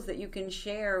tools that you can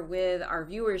share with our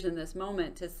viewers in this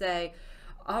moment to say,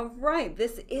 all right,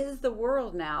 this is the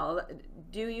world now.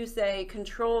 Do you say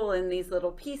control in these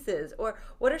little pieces? Or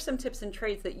what are some tips and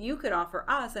traits that you could offer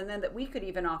us and then that we could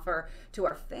even offer to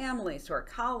our families, to our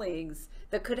colleagues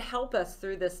that could help us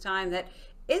through this time that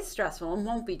is stressful and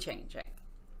won't be changing?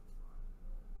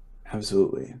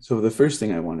 Absolutely. So the first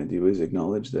thing I want to do is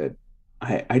acknowledge that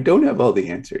I don't have all the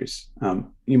answers.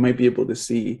 You might be able to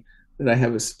see that I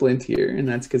have a splint here, and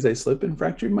that's because I slipped and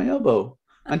fractured my elbow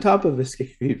on top of a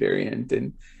scary variant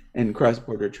and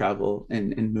cross-border travel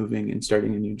and moving and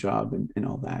starting a new job and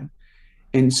all that.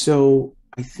 And so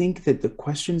I think that the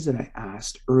questions that I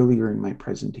asked earlier in my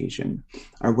presentation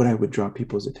are what I would draw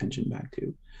people's attention back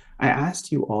to. I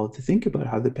asked you all to think about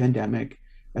how the pandemic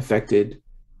affected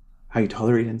how you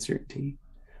tolerate uncertainty.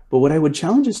 But what I would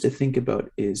challenge us to think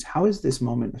about is, how has this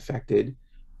moment affected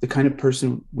the kind of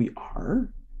person we are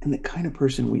and the kind of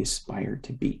person we aspire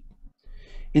to be?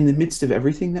 In the midst of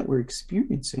everything that we're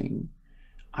experiencing,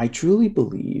 I truly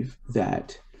believe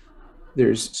that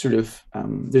there's sort of,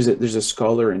 there's a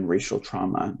scholar in racial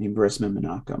trauma named Resmaa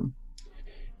Menakem,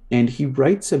 and he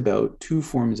writes about two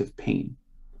forms of pain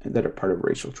that are part of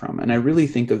racial trauma. And I really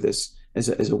think of this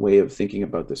as a way of thinking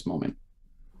about this moment.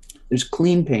 There's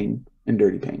clean pain and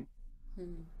dirty pain.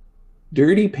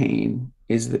 Dirty pain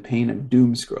is the pain of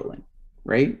doom scrolling,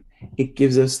 right? It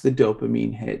gives us the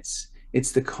dopamine hits.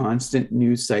 It's the constant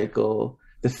news cycle,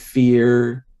 the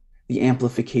fear, the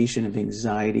amplification of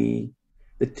anxiety,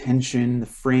 the tension, the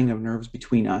fraying of nerves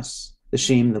between us, the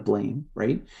shame, the blame,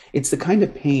 right? It's the kind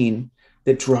of pain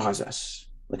that draws us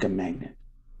like a magnet.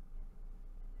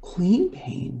 Clean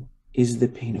pain is the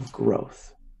pain of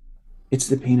growth. It's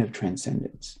the pain of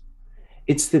transcendence.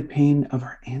 It's the pain of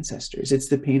our ancestors. It's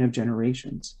the pain of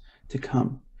generations to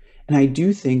come. And I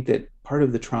do think that part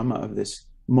of the trauma of this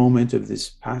moment, of this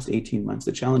past 18 months,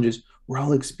 the challenges we're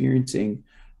all experiencing,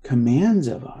 commands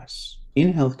of us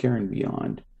in healthcare and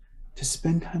beyond to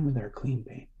spend time with our clean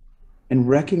pain and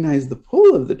recognize the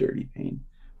pull of the dirty pain,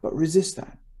 but resist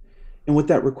that. And what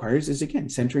that requires is, again,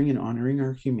 centering and honoring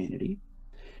our humanity,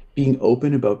 being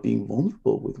open about being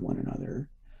vulnerable with one another,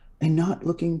 and not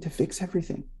looking to fix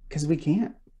everything, because we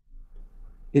can't.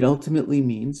 It ultimately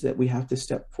means that we have to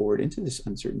step forward into this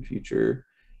uncertain future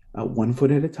 1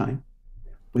 foot at a time,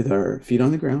 with our feet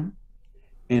on the ground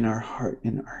and our heart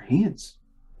in our hands,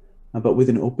 but with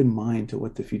an open mind to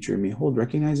what the future may hold,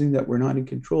 recognizing that we're not in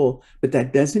control. But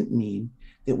that doesn't mean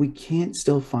that we can't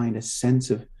still find a sense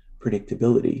of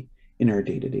predictability in our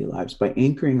day-to-day lives by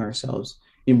anchoring ourselves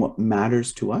in what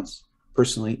matters to us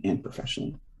personally and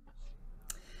professionally.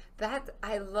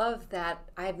 I love that.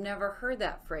 I've never heard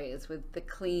that phrase, with the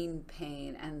clean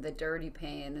pain and the dirty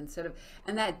pain,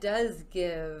 and that does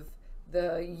give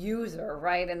the user,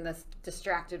 right, in this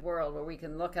distracted world where we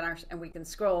can look at and we can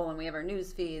scroll and we have our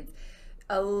news feeds,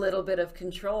 a little bit of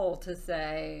control to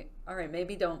say, all right,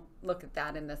 maybe don't look at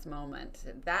that in this moment.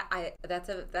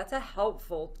 That's a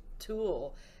helpful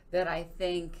tool that I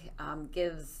think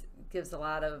gives a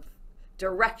lot of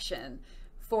direction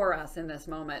for us in this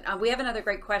moment. We have another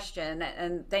great question,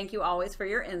 and thank you always for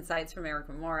your insights, from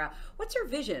Erica Mora. What's your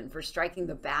vision for striking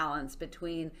the balance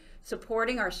between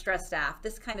supporting our stressed staff?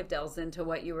 This kind of delves into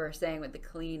what you were saying with the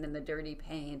clean and the dirty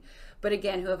pain, but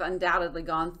again, who have undoubtedly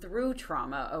gone through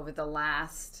trauma over the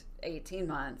last 18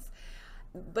 months.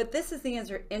 But this is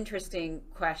the interesting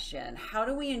question. How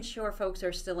do we ensure folks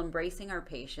are still embracing our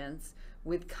patients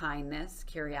with kindness,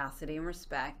 curiosity, and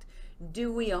respect?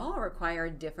 Do we all require a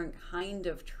different kind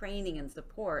of training and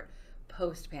support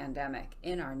post-pandemic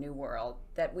in our new world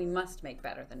that we must make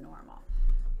better than normal?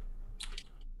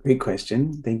 Great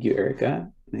question. Thank you,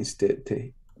 Erica. Nice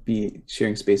to be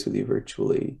sharing space with you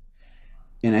virtually.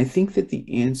 And I think that the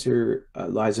answer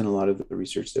lies in a lot of the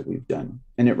research that we've done,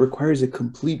 and it requires a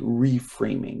complete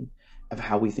reframing of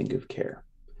how we think of care.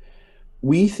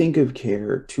 We think of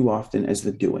care too often as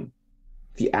the doing,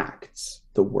 the acts,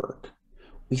 the work.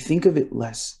 We think of it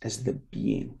less as the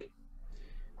being.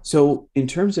 So in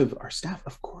terms of our staff,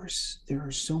 of course, there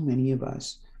are so many of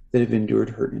us that have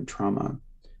endured hurt and trauma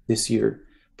this year,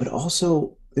 but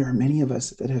also there are many of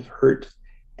us that have hurt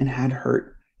and had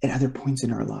hurt at other points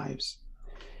in our lives.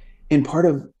 And part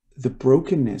of the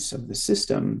brokenness of the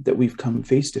system that we've come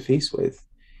face to face with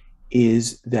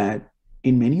is that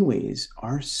in many ways,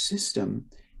 our system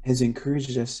has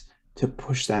encouraged us to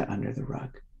push that under the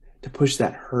rug, to push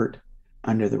that hurt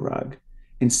under the rug,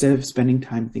 instead of spending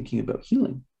time thinking about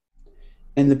healing.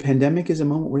 And the pandemic is a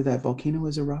moment where that volcano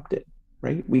has erupted,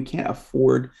 right? We can't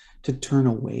afford to turn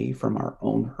away from our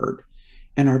own hurt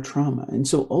and our trauma. And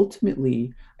so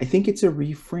ultimately, I think it's a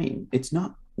reframe. It's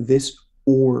not this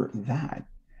or that.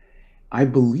 I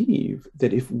believe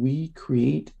that if we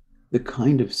create the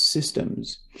kind of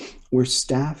systems where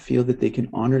staff feel that they can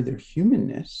honor their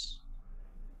humanness,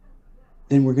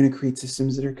 then we're going to create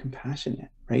systems that are compassionate,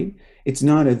 right? It's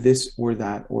not a this or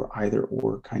that or either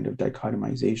or kind of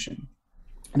dichotomization.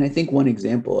 And I think one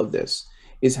example of this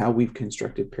is how we've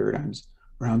constructed paradigms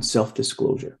around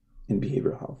self-disclosure in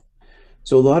behavioral health.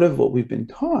 So a lot of what we've been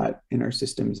taught in our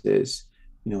systems is,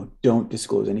 don't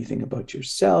disclose anything about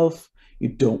yourself. You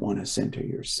don't want to center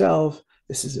yourself.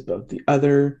 This is about the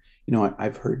other.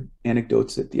 I've heard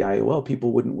anecdotes that the IOL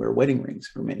people wouldn't wear wedding rings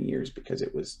for many years because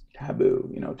it was taboo,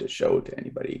 to show to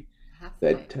anybody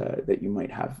that you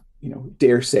might have,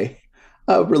 dare say,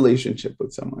 a relationship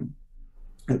with someone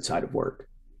outside of work.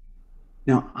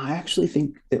 Now, I actually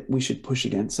think that we should push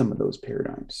against some of those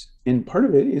paradigms. And part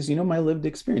of it is, my lived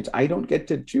experience. I don't get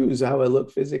to choose how I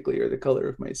look physically or the color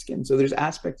of my skin. So there's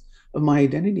aspects of my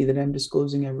identity that I'm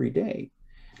disclosing every day.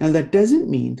 Now, that doesn't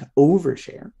mean to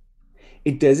overshare.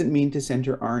 It doesn't mean to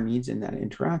center our needs in that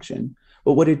interaction.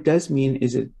 But what it does mean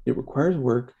is it requires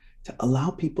work to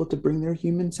allow people to bring their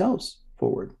human selves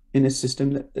forward in a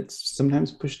system that's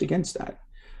sometimes pushed against that.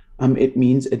 It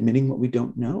means admitting what we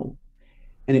don't know.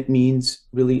 And it means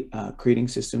really creating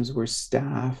systems where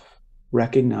staff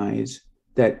recognize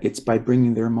that it's by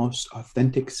bringing their most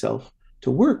authentic self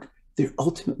to work, they're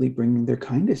ultimately bringing their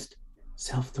kindest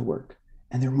self to work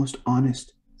and their most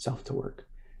honest self to work.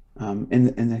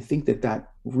 And I think that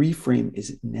reframe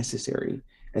is necessary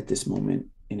at this moment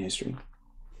in history.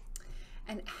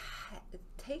 And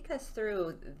take us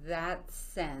through that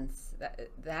sense,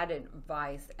 that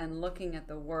advice, and looking at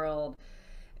the world,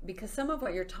 because some of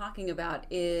what you're talking about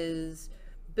is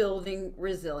building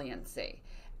resiliency.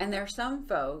 And there are some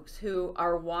folks who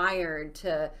are wired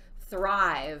to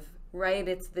thrive, right?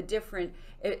 It's the different,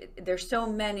 there's so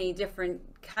many different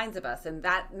kinds of us, and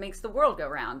that makes the world go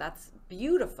round. That's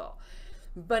beautiful.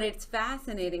 But it's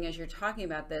fascinating as you're talking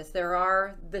about this. There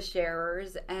are the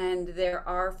sharers, and there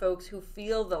are folks who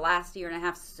feel the last year and a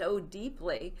half so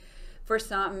deeply. For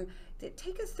some,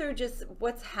 take us through just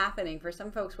what's happening for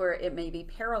some folks where it may be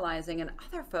paralyzing, and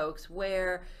other folks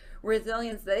where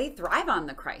resilience, they thrive on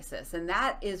the crisis, and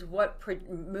that is what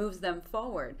moves them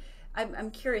forward.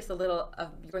 I'm curious a little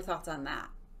of your thoughts on that.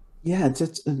 Yeah,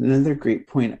 it's another great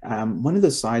point. One of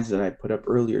the slides that I put up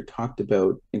earlier talked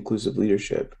about inclusive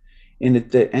leadership. And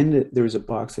at the end, there was a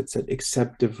box that said,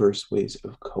 accept diverse ways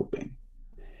of coping.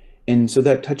 And so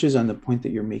that touches on the point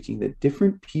that you're making, that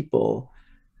different people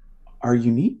are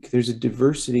unique. There's a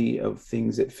diversity of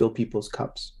things that fill people's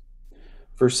cups.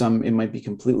 For some, it might be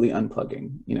completely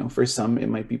unplugging. For some, it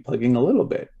might be plugging a little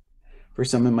bit. For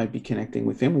some, it might be connecting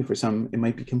with family. For some, it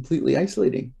might be completely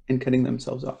isolating and cutting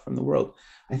themselves off from the world.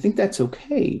 I think that's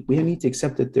okay. We need to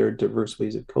accept that there are diverse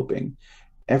ways of coping.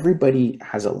 Everybody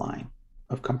has a line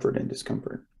of comfort and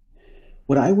discomfort.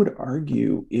 What I would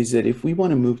argue is that if we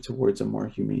want to move towards a more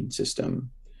humane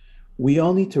system, we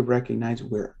all need to recognize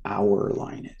where our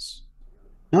line is.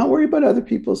 Not worry about other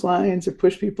people's lines or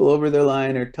push people over their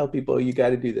line or tell people you got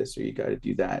to do this or you got to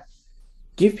do that.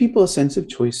 Give people a sense of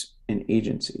choice and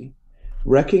agency.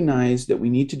 Recognize that we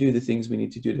need to do the things we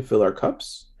need to do to fill our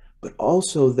cups, but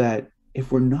also that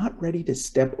if we're not ready to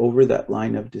step over that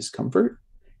line of discomfort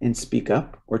and speak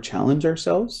up or challenge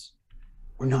ourselves,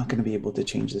 we're not going to be able to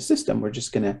change the system. We're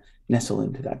just going to nestle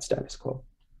into that status quo.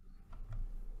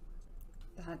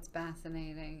 That's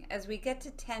fascinating. As we get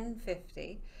to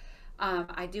 10:50,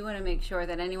 I do want to make sure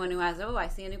that anyone who has, I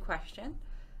see a new question.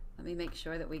 Let me make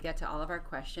sure that we get to all of our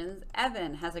questions.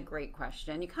 Evan has a great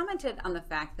question. You commented on the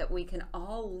fact that we can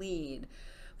all lead,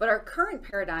 but our current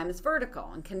paradigm is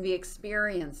vertical and can be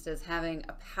experienced as having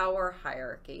a power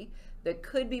hierarchy that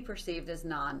could be perceived as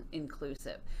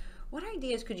non-inclusive. What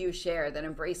ideas could you share that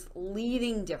embrace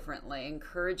leading differently,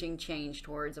 encouraging change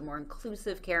towards a more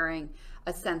inclusive, caring,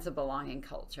 a sense of belonging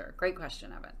culture? Great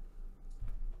question, Evan.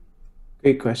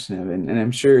 Great question, Evan. And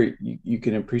I'm sure you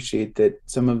can appreciate that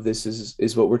some of this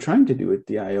is what we're trying to do at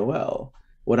the IOL.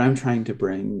 What I'm trying to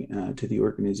bring to the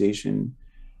organization,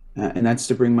 and that's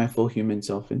to bring my full human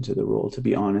self into the role, to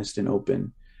be honest and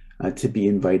open, to be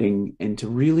inviting, and to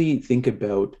really think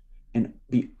about and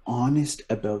be honest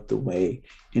about the way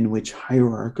in which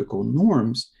hierarchical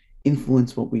norms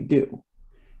influence what we do.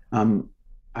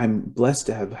 I'm blessed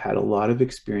to have had a lot of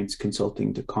experience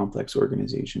consulting to complex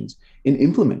organizations in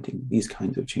implementing these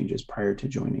kinds of changes prior to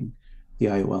joining the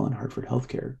IOL and Hartford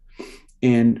Healthcare.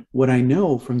 And what I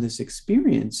know from this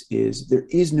experience is there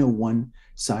is no one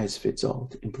size fits all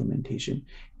to implementation.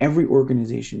 Every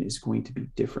organization is going to be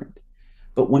different.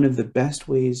 But one of the best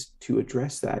ways to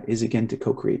address that is, again, to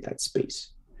co-create that space.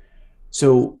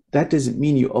 So that doesn't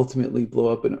mean you ultimately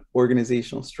blow up an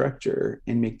organizational structure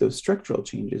and make those structural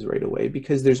changes right away,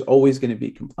 because there's always going to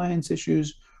be compliance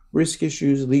issues, risk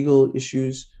issues, legal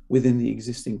issues within the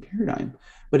existing paradigm.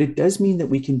 But it does mean that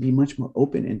we can be much more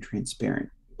open and transparent.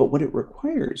 But what it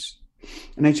requires,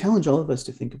 and I challenge all of us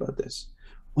to think about this,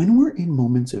 when we're in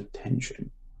moments of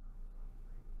tension,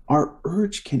 our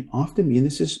urge can often be, and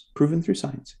this is proven through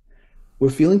science, we're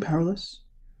feeling powerless,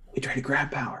 we try to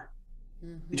grab power.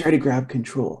 We try to grab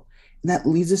control. And that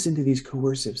leads us into these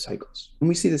coercive cycles. And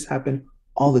we see this happen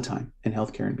all the time in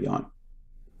healthcare and beyond.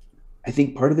 I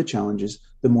think part of the challenge is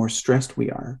the more stressed we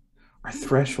are, our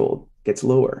threshold gets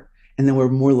lower, and then we're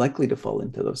more likely to fall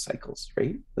into those cycles,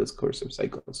 right? Those coercive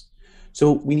cycles.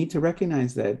 So we need to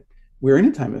recognize that we're in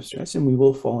a time of stress and we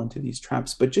will fall into these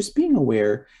traps, but just being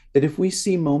aware that if we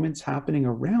see moments happening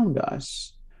around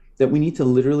us, that we need to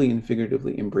literally and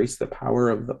figuratively embrace the power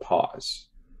of the pause.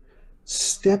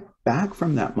 Step back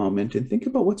from that moment and think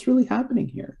about what's really happening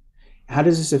here. How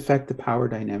does this affect the power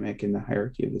dynamic in the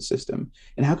hierarchy of the system?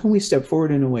 And how can we step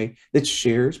forward in a way that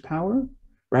shares power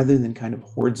rather than kind of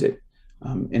hoards it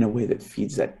in a way that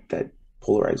feeds that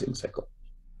polarizing cycle?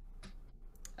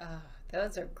 Oh,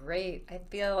 those are great. I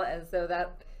feel as though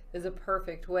that is a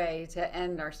perfect way to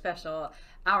end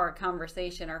our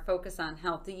conversation, our focus on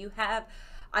health. Do you have,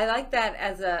 I like that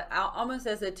as almost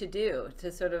as a to-do,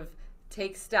 to sort of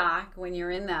take stock when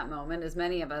you're in that moment, as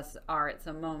many of us are at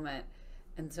some moment,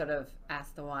 and sort of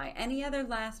ask the why. Any other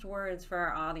last words for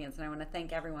our audience? And I want to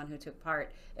thank everyone who took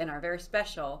part in our very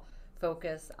special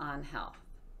Focus on Health.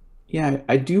 Yeah,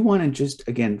 I do want to just,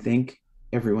 again, thank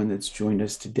everyone that's joined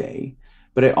us today.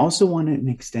 But I also want to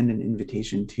extend an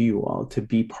invitation to you all to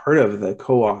be part of the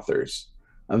co-authors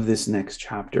of this next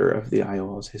chapter of the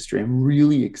IOL's history. I'm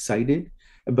really excited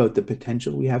about the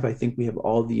potential we have. I think we have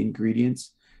all the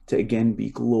ingredients to, again, be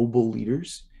global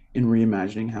leaders in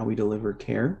reimagining how we deliver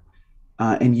care.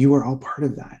 And you are all part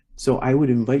of that. So I would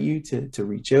invite you to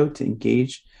reach out, to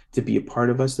engage, to be a part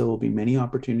of us. There will be many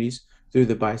opportunities through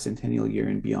the bicentennial year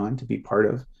and beyond to be part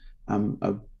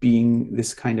of being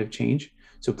this kind of change.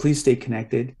 So please stay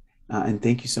connected. And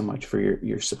thank you so much for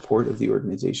your support of the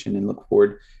organization, and look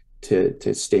forward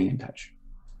to staying in touch.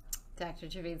 Dr.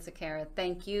 Javed Sakara,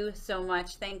 thank you so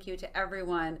much. Thank you to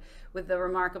everyone with the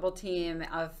remarkable team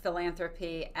of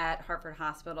philanthropy at Hartford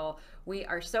Hospital. We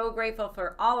are so grateful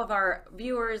for all of our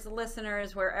viewers,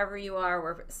 listeners, wherever you are.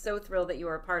 We're so thrilled that you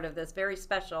are a part of this very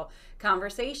special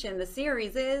conversation. The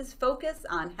series is Focus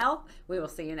on Health. We will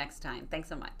see you next time. Thanks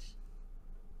so much.